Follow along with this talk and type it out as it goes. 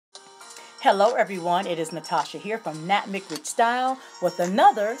Hello everyone, it is Natasha here from NatMcRich Style with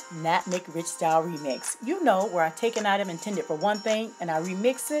another NatMcRich Style remix. You know, where I take an item intended for one thing and I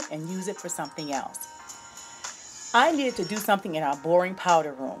remix it and use it for something else. I needed to do something in our boring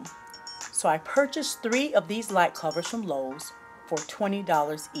powder room. So I purchased 3 of these light covers from Lowe's for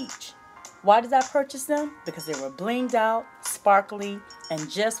 $20 each. Why did I purchase them? Because they were blinged out, sparkly, and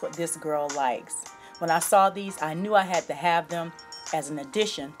just what this girl likes. When I saw these, I knew I had to have them as an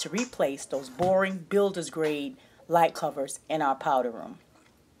addition to replace those boring builder's grade light covers in our powder room.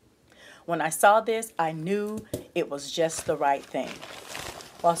 When I saw this, I knew it was just the right thing.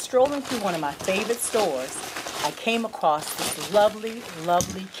 While strolling through one of my favorite stores, I came across this lovely,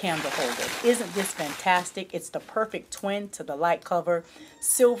 lovely candle holder. Isn't this fantastic? It's the perfect twin to the light cover.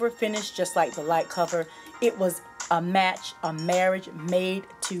 Silver finish just like the light cover. It was a match, a marriage made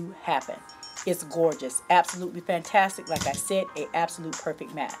to happen. It's gorgeous, absolutely fantastic. Like I said, an absolute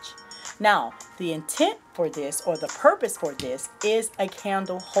perfect match. Now, the intent for this, or the purpose for this, is a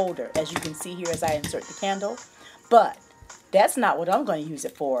candle holder, as you can see here as I insert the candle. But that's not what I'm going to use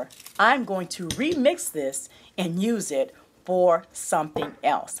it for. I'm going to remix this and use it for something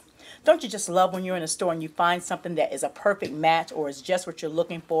else. Don't you just love when you're in a store and you find something that is a perfect match or is just what you're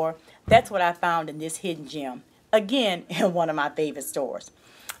looking for? That's what I found in this hidden gem. Again, in one of my favorite stores.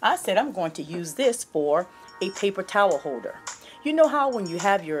 I said I'm going to use this for a paper towel holder. You know how when you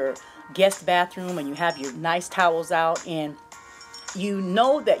have your guest bathroom and you have your nice towels out and you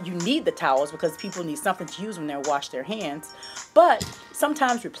know that you need the towels because people need something to use when they wash their hands, but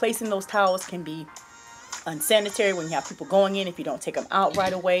sometimes replacing those towels can be unsanitary when you have people going in. If you don't take them out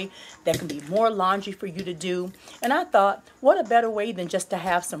right away, there can be more laundry for you to do. And I thought, what a better way than just to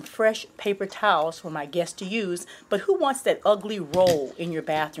have some fresh paper towels for my guests to use. But who wants that ugly roll in your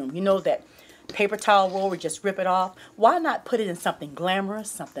bathroom? You know, that paper towel roll where you just rip it off. Why not put it in something glamorous,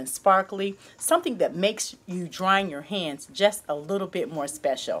 something sparkly, something that makes you drying your hands just a little bit more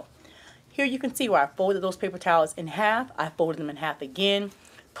special? Here you can see where I folded those paper towels in half. I folded them in half again,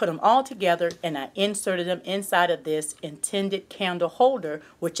 put them all together, and I inserted them inside of this intended candle holder,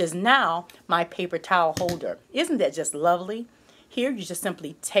 which is now my paper towel holder. Isn't that just lovely? Here you just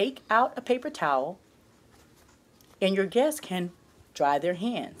simply take out a paper towel and your guests can dry their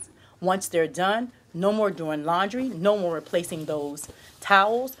hands. Once they're done, no more doing laundry, no more replacing those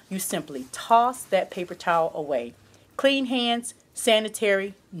towels. You simply toss that paper towel away. Clean hands,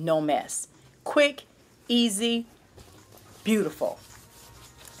 sanitary, no mess. Quick, easy, beautiful.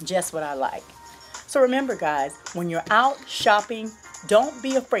 Just what I like. So remember, guys, when you're out shopping, don't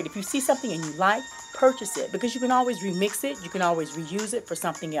be afraid. If you see something and you like, purchase it, because you can always remix it. You can always reuse it for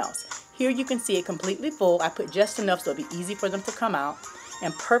something else. Here you can see it completely full. I put just enough so it'll be easy for them to come out,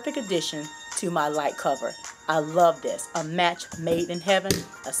 and perfect addition to my light cover. I love this. A match made in heaven,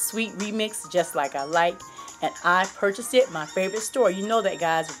 a sweet remix just like I like, and I purchased it at my favorite store. You know that,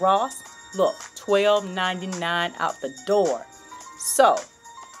 guys, Ross. Look, $12.99 out the door. So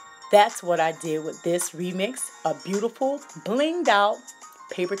that's what I did with this remix. A beautiful, blinged out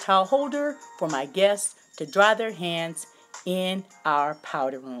paper towel holder for my guests to dry their hands in our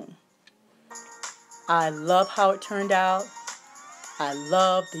powder room. I love how it turned out. I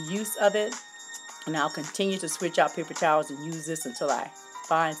love the use of it. And I'll continue to switch out paper towels and use this until I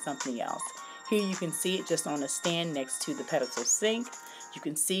find something else. Here you can see it just on a stand next to the pedestal sink. You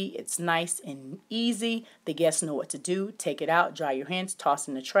can see it's nice and easy. The guests know what to do. Take it out, dry your hands, toss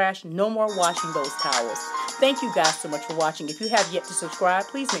in the trash. No more washing those towels. Thank you guys so much for watching. If you have yet to subscribe,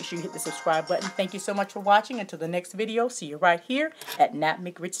 please make sure you hit the subscribe button. Thank you so much for watching. Until the next video, see you right here at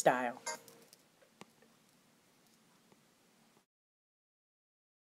NatMcRich Style.